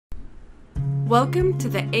Welcome to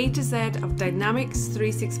the A to Z of Dynamics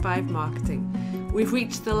 365 marketing. We've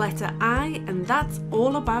reached the letter I, and that's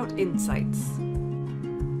all about insights.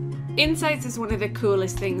 Insights is one of the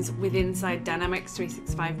coolest things with inside Dynamics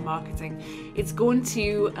 365 marketing. It's going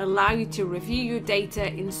to allow you to review your data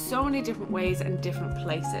in so many different ways and different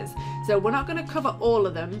places. So we're not going to cover all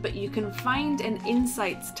of them, but you can find an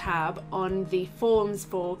Insights tab on the forms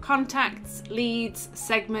for contacts, leads,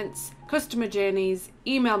 segments, customer journeys,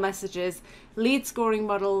 email messages, lead scoring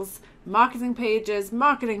models, marketing pages,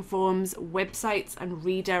 marketing forms, websites, and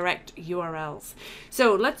redirect URLs.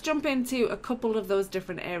 So let's jump into a couple of those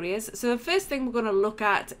different areas. So the first thing we're going to look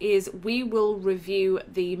at is we will review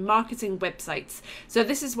the marketing websites. So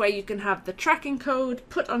this is where you can have the tracking code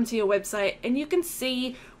put onto your website and you can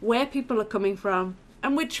see where people are coming from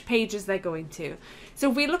and which pages they're going to. So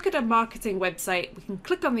if we look at a marketing website, we can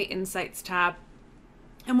click on the Insights tab,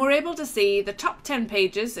 and we're able to see the top 10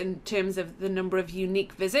 pages in terms of the number of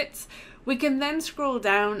unique visits. We can then scroll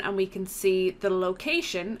down and we can see the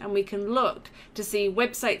location, and we can look to see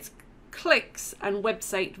websites clicks and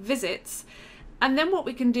website visits. And then what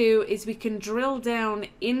we can do is we can drill down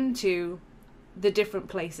into the different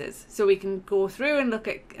places. So we can go through and look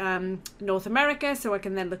at North America. So I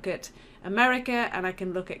can then look at America, and I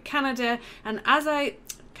can look at Canada. And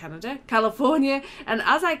California, and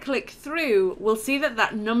as I click through, we'll see that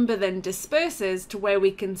that number then disperses to where we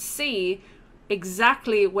can see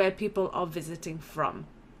exactly where people are visiting from.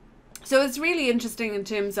 So it's really interesting in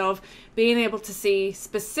terms of being able to see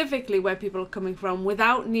specifically where people are coming from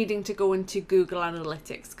without needing to go into Google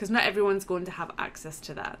Analytics, because not everyone's going to have access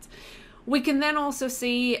to that. We can then also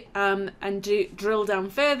see and drill down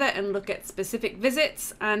further and look at specific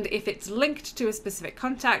visits, and if it's linked to a specific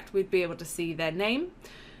contact, we'd be able to see their name.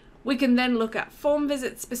 We can then look at form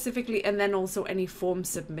visits specifically, and then also any form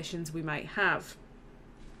submissions we might have.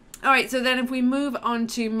 All right, so then if we move on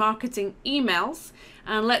to marketing emails,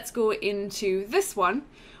 and let's go into this one,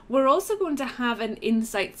 we're also going to have an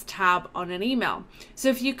Insights tab on an email. So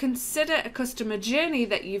if you consider a customer journey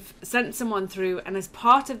that you've sent someone through, and as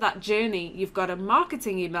part of that journey, you've got a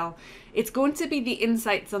marketing email, it's going to be the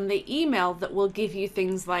insights on the email that will give you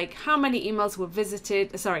things like how many emails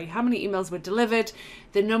were delivered,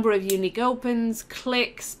 the number of unique opens,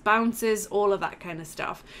 clicks, bounces, all of that kind of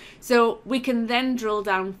stuff. So we can then drill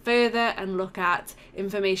down further and look at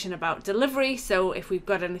information about delivery. So if we've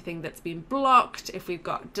got anything that's been blocked, if we've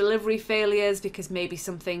got delivery failures because maybe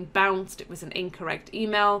something bounced, it was an incorrect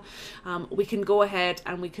email, we can go ahead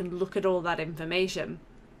and we can look at all that information.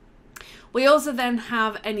 We also then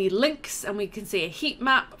have any links, and we can see a heat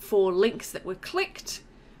map for links that were clicked.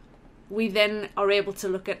 We then are able to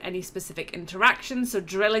look at any specific interactions, so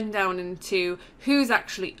drilling down into who's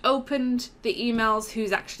actually opened the emails,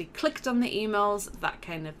 who's actually clicked on the emails, that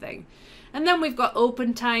kind of thing. And then we've got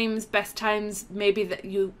open times, best times, maybe that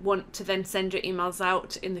you want to then send your emails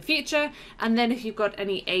out in the future. And then if you've got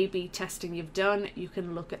any A/B testing you've done, you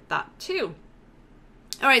can look at that too.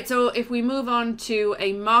 All right, so if we move on to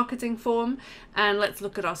a marketing form, and let's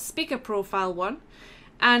look at our speaker profile one.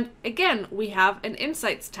 And again, we have an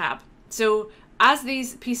Insights tab. So as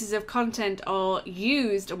these pieces of content are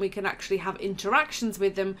used and we can actually have interactions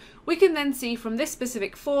with them, we can then see from this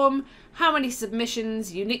specific form how many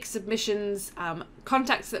submissions, unique submissions,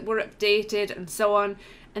 contacts that were updated, and so on.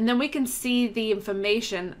 And then we can see the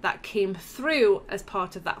information that came through as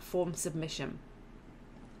part of that form submission.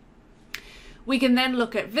 We can then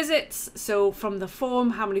look at visits, so from the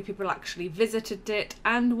form, how many people actually visited it,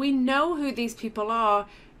 and we know who these people are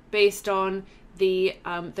based on the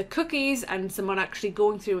cookies and someone actually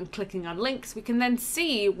going through and clicking on links. We can then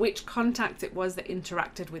see which contact it was that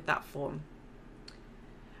interacted with that form.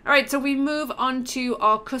 All right, so we move on to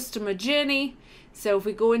our customer journey. So if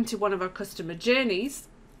we go into one of our customer journeys,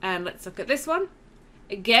 and let's look at this one.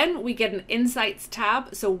 Again, we get an Insights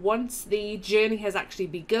tab. So once the journey has actually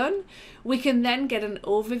begun, we can then get an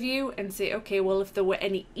overview and say, okay, well, if there were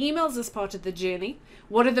any emails as part of the journey,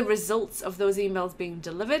 what are the results of those emails being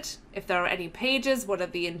delivered? If there are any pages, what are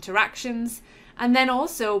the interactions? And then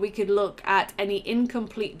also we could look at any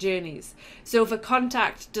incomplete journeys. So if a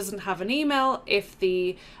contact doesn't have an email, if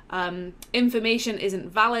the information isn't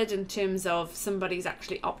valid in terms of somebody's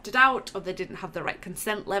actually opted out or they didn't have the right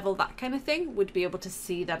consent level, that kind of thing, we'd be able to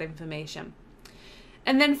see that information.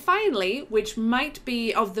 And then finally, which might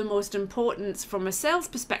be of the most importance from a sales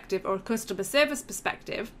perspective or a customer service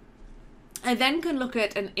perspective, I then can look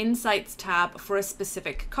at an Insights tab for a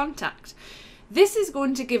specific contact. This is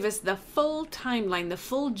going to give us the full timeline, the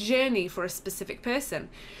full journey for a specific person.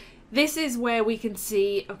 This is where we can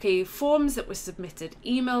see, okay, forms that were submitted,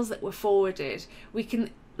 emails that were forwarded. We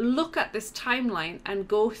can look at this timeline and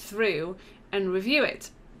go through and review it.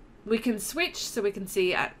 We can switch so we can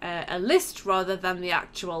see a list rather than the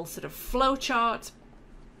actual sort of flow chart,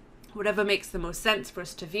 whatever makes the most sense for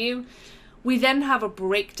us to view. We then have a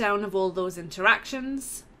breakdown of all those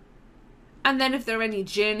interactions. And then if there are any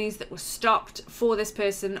journeys that were stopped for this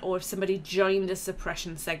person, or if somebody joined a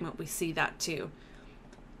suppression segment, we see that too.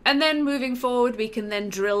 And then moving forward, we can then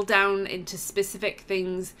drill down into specific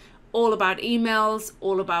things, all about emails,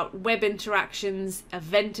 all about web interactions,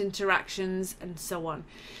 event interactions, and so on.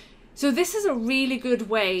 So this is a really good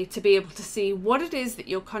way to be able to see what it is that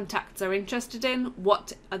your contacts are interested in,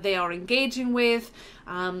 what they are engaging with.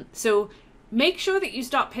 So make sure that you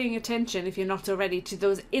start paying attention, if you're not already, to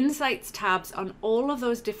those insights tabs on all of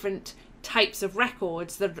those different types of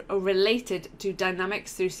records that are related to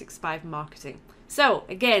Dynamics 365 marketing. So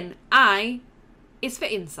again, I is for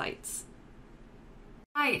insights.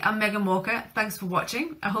 Hi, I'm Megan Walker. Thanks for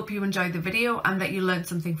watching. I hope you enjoyed the video and that you learned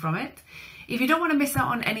something from it. If you don't want to miss out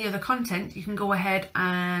on any other content, you can go ahead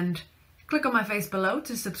and click on my face below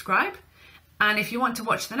to subscribe. And if you want to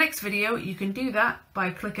watch the next video, you can do that by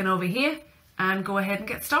clicking over here and go ahead and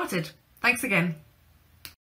get started. Thanks again.